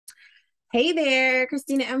Hey there,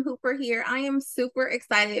 Christina M. Hooper here. I am super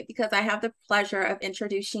excited because I have the pleasure of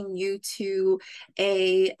introducing you to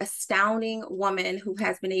a astounding woman who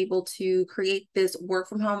has been able to create this work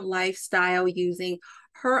from home lifestyle using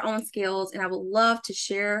her own skills, and I would love to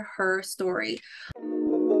share her story.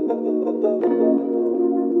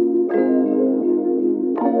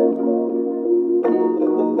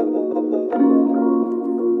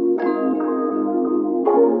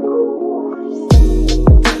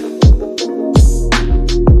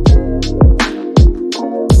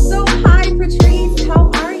 So, hi, Patrice.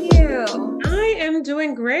 How are you? I am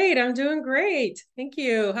doing great. I'm doing great. Thank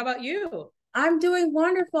you. How about you? I'm doing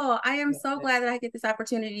wonderful. I am so Good. glad that I get this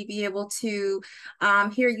opportunity to be able to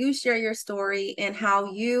hear you share your story and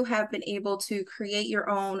how you have been able to create your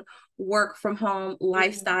own work from home Mhm.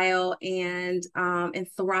 lifestyle and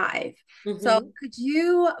thrive. So, Mhm. could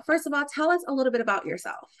you first of all tell us a little bit about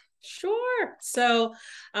yourself? Sure. So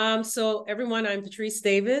everyone, I'm Patrice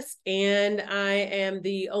Davis, and I am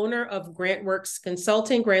the owner of Grantsworth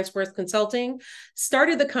Consulting.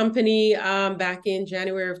 Started the company back in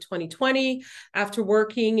January of 2020 after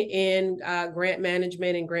working in grant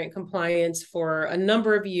management and grant compliance for a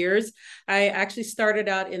number of years. I actually started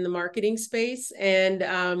out in the marketing space,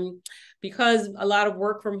 and because a lot of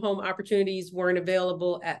work from home opportunities weren't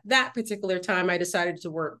available at that particular time, I decided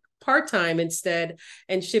to work part time instead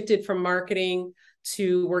and shifted from marketing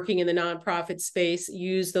to working in the nonprofit space,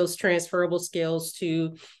 use those transferable skills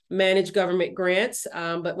to manage government grants.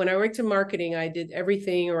 But when I worked in marketing, I did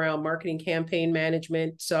everything around marketing campaign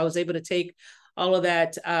management. So I was able to take all of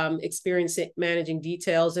that experience managing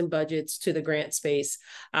details and budgets to the grant space.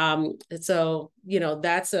 That's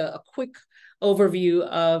a quick overview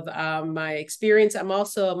of my experience. I'm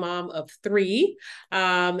also a mom of three.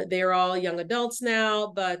 They're all young adults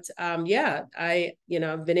now, but yeah, I've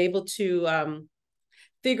been able to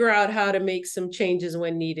figure out how to make some changes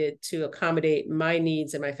when needed to accommodate my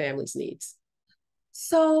needs and my family's needs.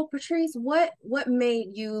 So, Patrice, what made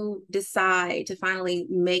you decide to finally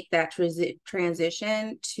make that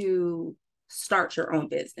transition to start your own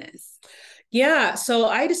business? Yeah, so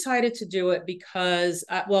I decided to do it because,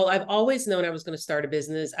 well, I've always known I was going to start a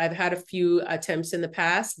business. I've had a few attempts in the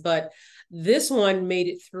past, but this one made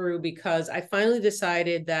it through because I finally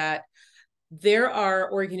decided that there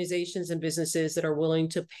are organizations and businesses that are willing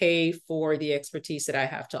to pay for the expertise that I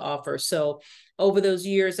have to offer. So over those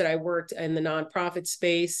years that I worked in the nonprofit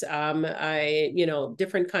space,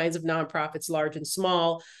 different kinds of nonprofits, large and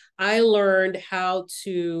small, I learned how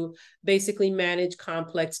to basically manage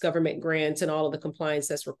complex government grants and all of the compliance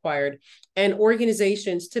that's required. And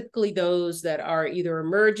organizations, typically those that are either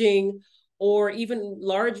emerging or even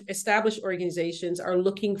large established organizations, are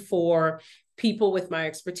looking for people with my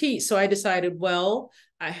expertise. So I decided, well,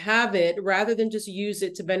 I have it rather than just use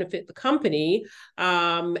it to benefit the company,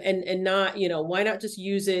 and not, why not just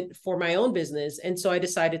use it for my own business? And so I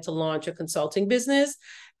decided to launch a consulting business,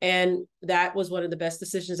 and that was one of the best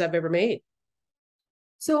decisions I've ever made.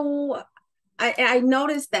 So I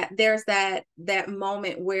noticed that there's that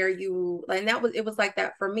moment where you, and that was, it was like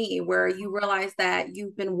that for me, where you realize that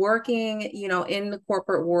you've been working, in the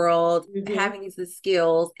corporate world, Mm-hmm. having these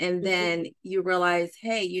skills, and Mm-hmm. then you realize,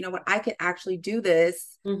 hey, you know what, I could actually do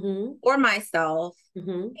this Mm-hmm. for myself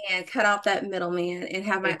Mm-hmm. and cut out that middleman and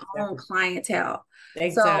have my own Exactly. clientele.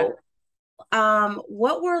 Exactly. So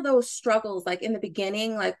what were those struggles like in the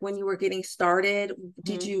beginning, like when you were getting started?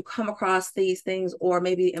 Did Mm-hmm. you come across these things, or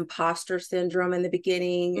maybe imposter syndrome in the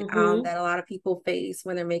beginning, Mm-hmm. that a lot of people face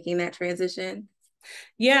when they're making that transition?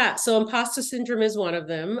 Yeah, so imposter syndrome is one of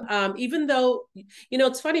them. Even though,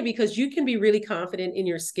 it's funny because you can be really confident in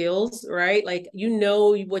your skills, right? Like,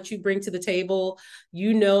 what you bring to the table,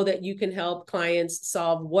 that you can help clients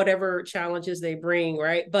solve whatever challenges they bring,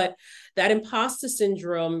 right? But that imposter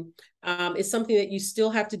syndrome is something that you still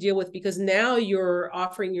have to deal with because now you're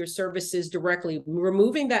offering your services directly.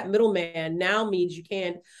 Removing that middleman now means you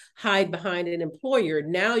can't hide behind an employer.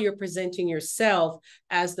 Now you're presenting yourself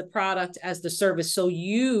as the product, as the service. So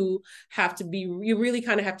you really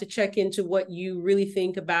kind of have to check into what you really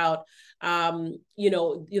think about,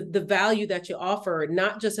 the value that you offer,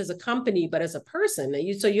 not just as a company, but as a person.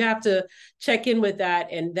 So you have to check in with that.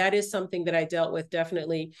 And that is something that I dealt with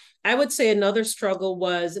definitely. I would say another struggle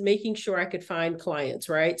was making sure I could find clients,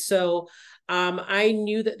 right? So I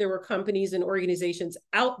knew that there were companies and organizations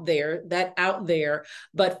out there,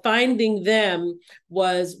 but finding them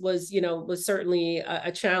was certainly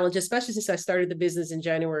a challenge, especially since I started the business in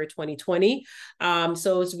January 2020.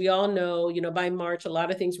 So as we all know, by March, a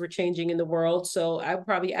lot of things were changing in the world. So I would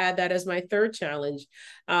probably add that as my third challenge.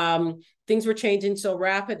 Things were changing so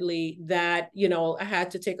rapidly that, I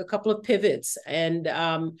had to take a couple of pivots. And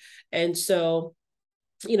so,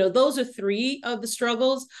 those are three of the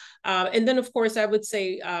struggles. And then, of course, I would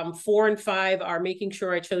say 4 and 5 are making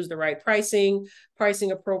sure I chose the right pricing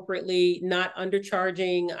appropriately, not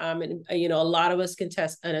undercharging. And a lot of us can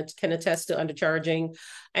attest to undercharging.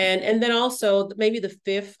 And then also maybe the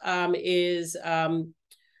fifth is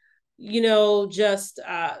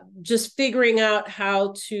just figuring out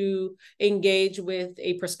how to engage with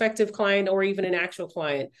a prospective client or even an actual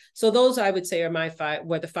client. So those, I would say,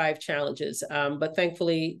 were the 5 challenges. But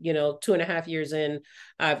thankfully, 2.5 years in,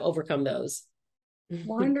 I've overcome those.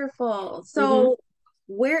 Wonderful. Mm-hmm. So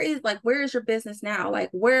where is your business now?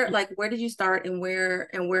 Where did you start, and where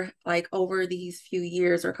like over these few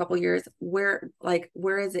years or a couple years, where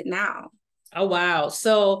is it now? Oh, wow.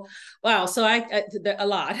 So I a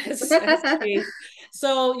lot has changed.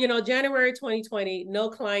 So, January 2020, no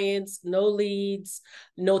clients, no leads,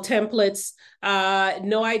 no templates,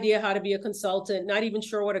 no idea how to be a consultant, not even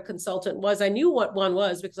sure what a consultant was. I knew what one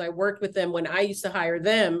was because I worked with them when I used to hire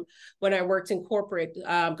them when I worked in corporate,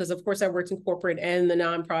 because of course I worked in corporate and the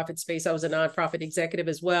nonprofit space. I was a nonprofit executive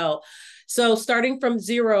as well. So starting from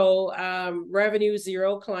zero revenue,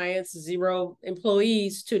 zero clients, zero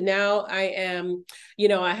employees to now I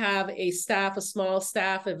have a small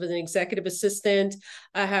staff of an executive assistant.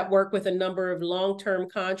 I have worked with a number of long-term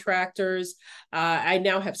contractors. I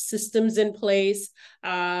now have systems in place.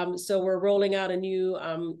 So we're rolling out a new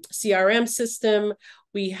CRM system.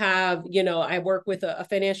 We have, I work with a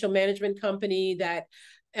financial management company that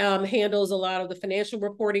handles a lot of the financial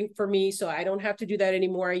reporting for me. So I don't have to do that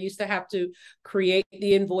anymore. I used to have to create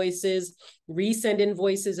the invoices, resend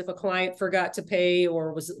invoices if a client forgot to pay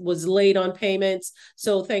or was late on payments.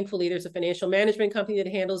 So thankfully, there's a financial management company that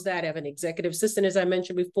handles that. I have an executive assistant, as I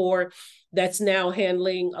mentioned before, that's now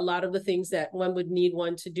handling a lot of the things that one would need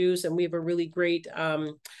one to do. So we have a really great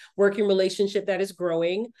working relationship that is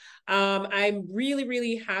growing. I'm really,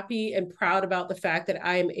 really happy and proud about the fact that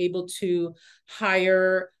I am able to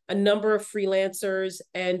hire a number of freelancers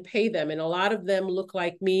and pay them. And a lot of them look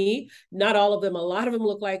like me. Not all of them, a lot of them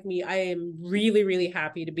look like me. I am really, really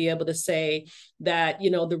happy to be able to say that,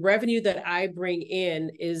 the revenue that I bring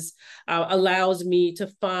in allows me to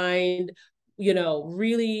find,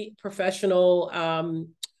 really professional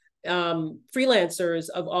freelancers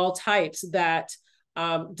of all types that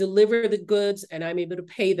deliver the goods, and I'm able to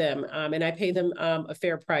pay them, and I pay them a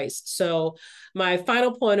fair price. So my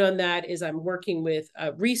final point on that is I'm working with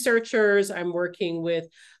researchers. I'm working with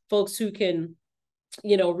folks who can,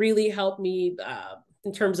 really help me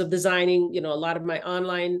in terms of designing, a lot of my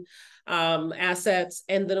online assets.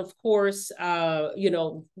 And then, of course,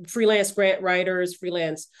 freelance grant writers,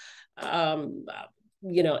 freelance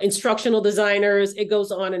instructional designers. It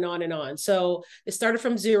goes on and on and on. So it started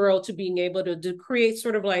from zero to being able to create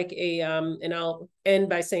sort of like and I'll end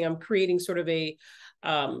by saying I'm creating sort of a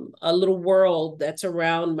little world that's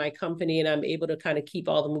around my company, and I'm able to kind of keep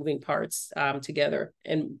all the moving parts together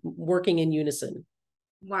and working in unison.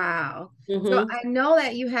 Wow. So Mm-hmm. I know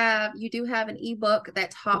that you do have an ebook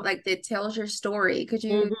that tells your story. Could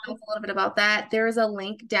you tell Mm-hmm. us a little bit about that? There is a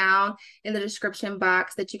link down in the description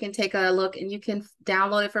box that you can take a look, and you can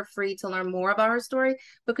download it for free to learn more about her story.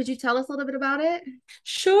 But could you tell us a little bit about it?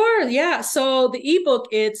 Sure. Yeah. So the ebook,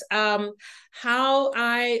 it's how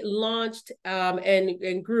I launched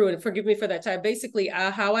and grew, and forgive me for that time, basically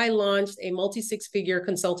how I launched a multi-6-figure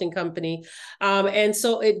consulting company. And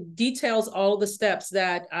so it details all the steps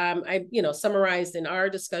that I, summarized in our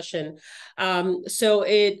discussion. So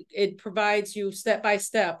it provides you step by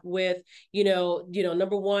step with,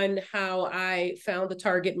 number one, how I found the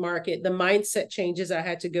target market, the mindset changes I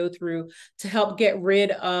had to go through to help get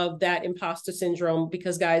rid of that imposter syndrome,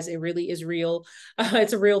 because guys, it really is real.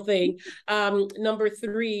 It's a real thing. Number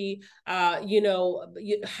 3,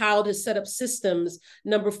 how to set up systems.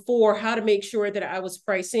 Number 4, how to make sure that I was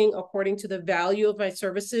pricing according to the value of my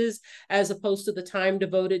services, as opposed to the time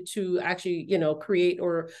devoted to actually,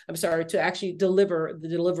 to actually deliver the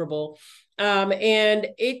deliverable. And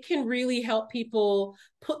it can really help people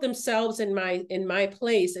put themselves in my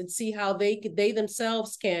place and see how they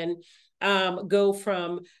themselves can go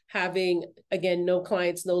from having, again, no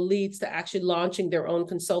clients, no leads, to actually launching their own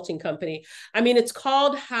consulting company. I mean, it's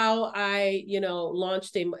called How I,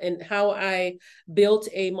 launched and how I built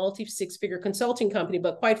a multi-six-figure consulting company.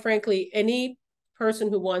 But quite frankly, any person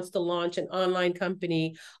who wants to launch an online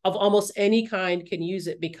company of almost any kind can use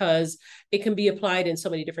it, because it can be applied in so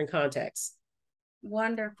many different contexts.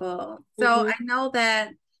 Wonderful. So Mm-hmm. I know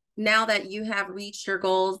that now that you have reached your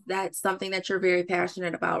goals, that's something that you're very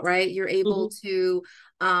passionate about, right? You're able Mm-hmm. to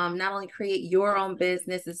not only create your own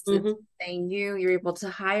business, it's to Mm-hmm. sustain you. You're able to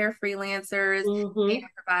hire freelancers and Mm-hmm.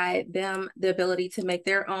 provide them the ability to make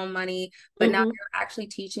their own money. But now Mm-hmm. you're actually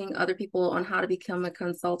teaching other people on how to become a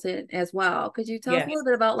consultant as well. Could you tell us a Yes. little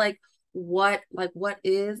bit about what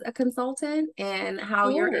is a consultant and how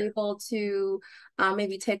you're Sure. able to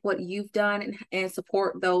maybe take what you've done and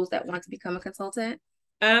support those that want to become a consultant?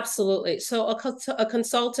 Absolutely. So a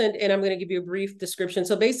consultant, and I'm going to give you a brief description.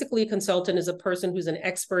 So basically, a consultant is a person who's an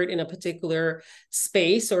expert in a particular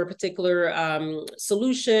space or a particular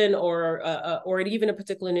solution, or even a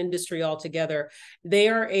particular industry altogether. They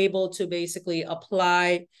are able to basically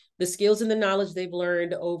apply the skills and the knowledge they've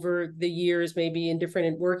learned over the years, maybe in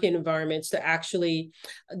different working environments, to actually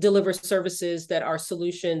deliver services that are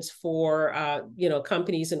solutions for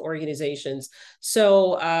companies and organizations.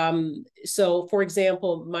 So for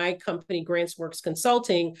example, my company, Grants Works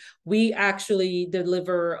Consulting, we actually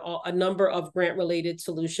deliver a number of grant related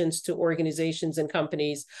solutions to organizations and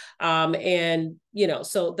companies.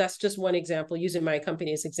 So that's just one example, using my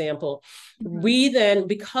company as example. Mhm. We then,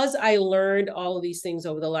 because I learned all of these things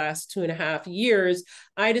over the last 2.5 years,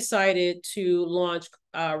 I decided to launch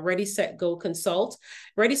Ready, Set, Go Consult.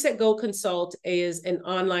 Ready, Set, Go Consult is an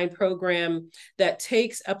online program that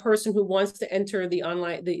takes a person who wants to enter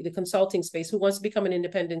the consulting space, who wants to become an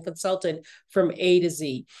independent consultant, from A to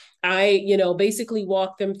Z. I, basically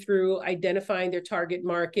walk them through identifying their target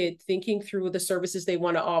market, thinking through the services they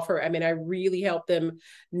want to offer. I mean, I really help them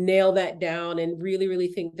nail that down and really, really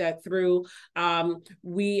think that through.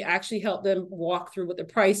 We actually help them walk through what the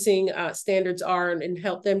pricing standards are, and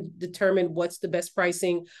help them determine what's the best pricing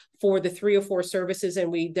for the 3 or 4 services.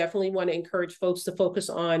 And we definitely want to encourage folks to focus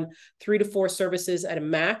on 3 to 4 services at a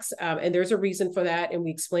max. And there's a reason for that, and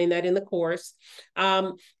we explain that in the course.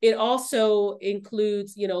 It also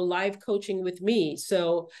includes, live coaching with me.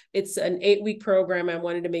 So it's an 8-week program. I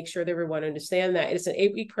wanted to make sure that everyone understand that it's an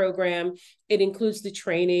 8-week program. It includes the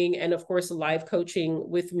training and, of course, live coaching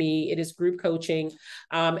with me. It is group coaching.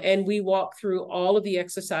 And we walk through all of the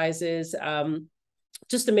exercises,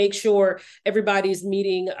 just to make sure everybody's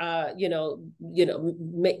meeting,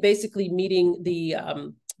 basically meeting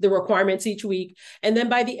the requirements each week. And then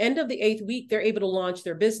by the end of the 8th week, they're able to launch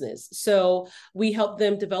their business. So we help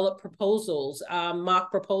them develop proposals, mock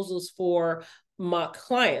proposals for mock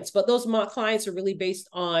clients. But those mock clients are really based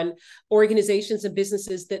on organizations and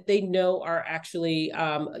businesses that they know are actually,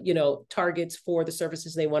 targets for the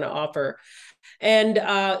services they want to offer. And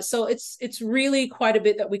so it's really quite a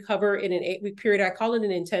bit that we cover in an 8-week period. I call it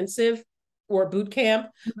an intensive or boot camp,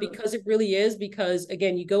 Mhm. because it really is. Because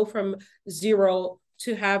again, you go from zero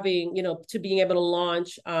to having, to being able to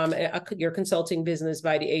launch your consulting business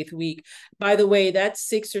by the 8th week. By the way, that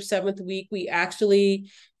 6th or 7th week, we actually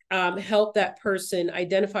help that person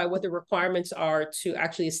identify what the requirements are to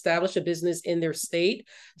actually establish a business in their state,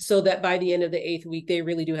 so that by the end of the 8th week, they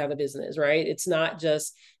really do have a business, right? It's not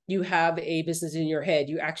just you have a business in your head.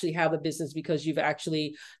 You actually have a business because you've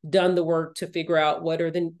actually done the work to figure out what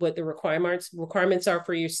the requirements are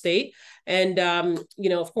for your state. And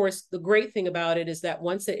of course, the great thing about it is that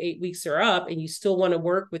once the 8 weeks are up and you still want to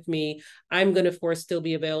work with me, I'm going to, of course, still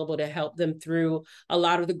be available to help them through a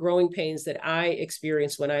lot of the growing pains that I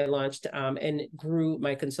experienced when I launched and grew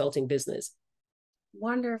my consulting business.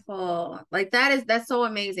 Wonderful. Like that's so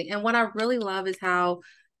amazing. And what I really love is how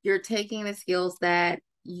you're taking the skills that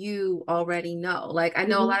you already know. Like I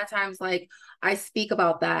know a Mm-hmm. lot of times like I speak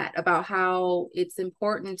about that, about how it's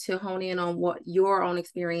important to hone in on what your own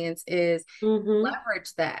experience is, Mm-hmm.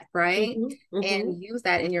 leverage that, right? Mm-hmm. Mm-hmm. And use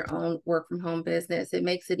that in your own work from home business. It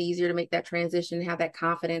makes it easier to make that transition, have that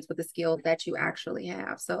confidence with the skills that you actually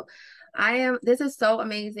have. So this is so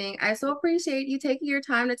amazing. I so appreciate you taking your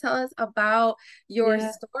time to tell us about your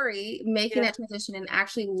Yeah. story, making Yeah. that transition and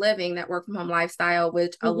actually living that work from home lifestyle,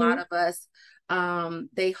 which a lot Mm-hmm. of us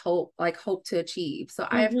they hope to achieve. So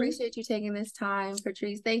I Mm-hmm. appreciate you taking this time,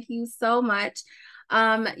 Patrice. Thank you so much.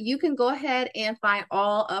 You can go ahead and find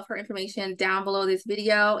all of her information down below this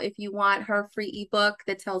video. If you want her free ebook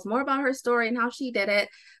that tells more about her story and how she did it,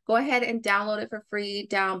 go ahead and download it for free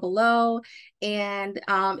down below. And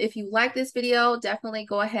if you like this video, definitely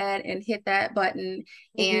go ahead and hit that button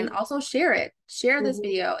and Mm-hmm. also share it. Share this Mm-hmm.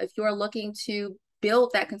 video if you're looking to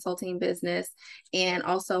build that consulting business and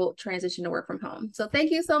also transition to work from home. So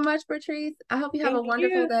thank you so much, Patrice. I hope you have a Thank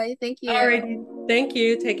wonderful you. day. Thank All right. you. Thank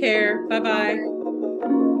you. Take care. Bye bye.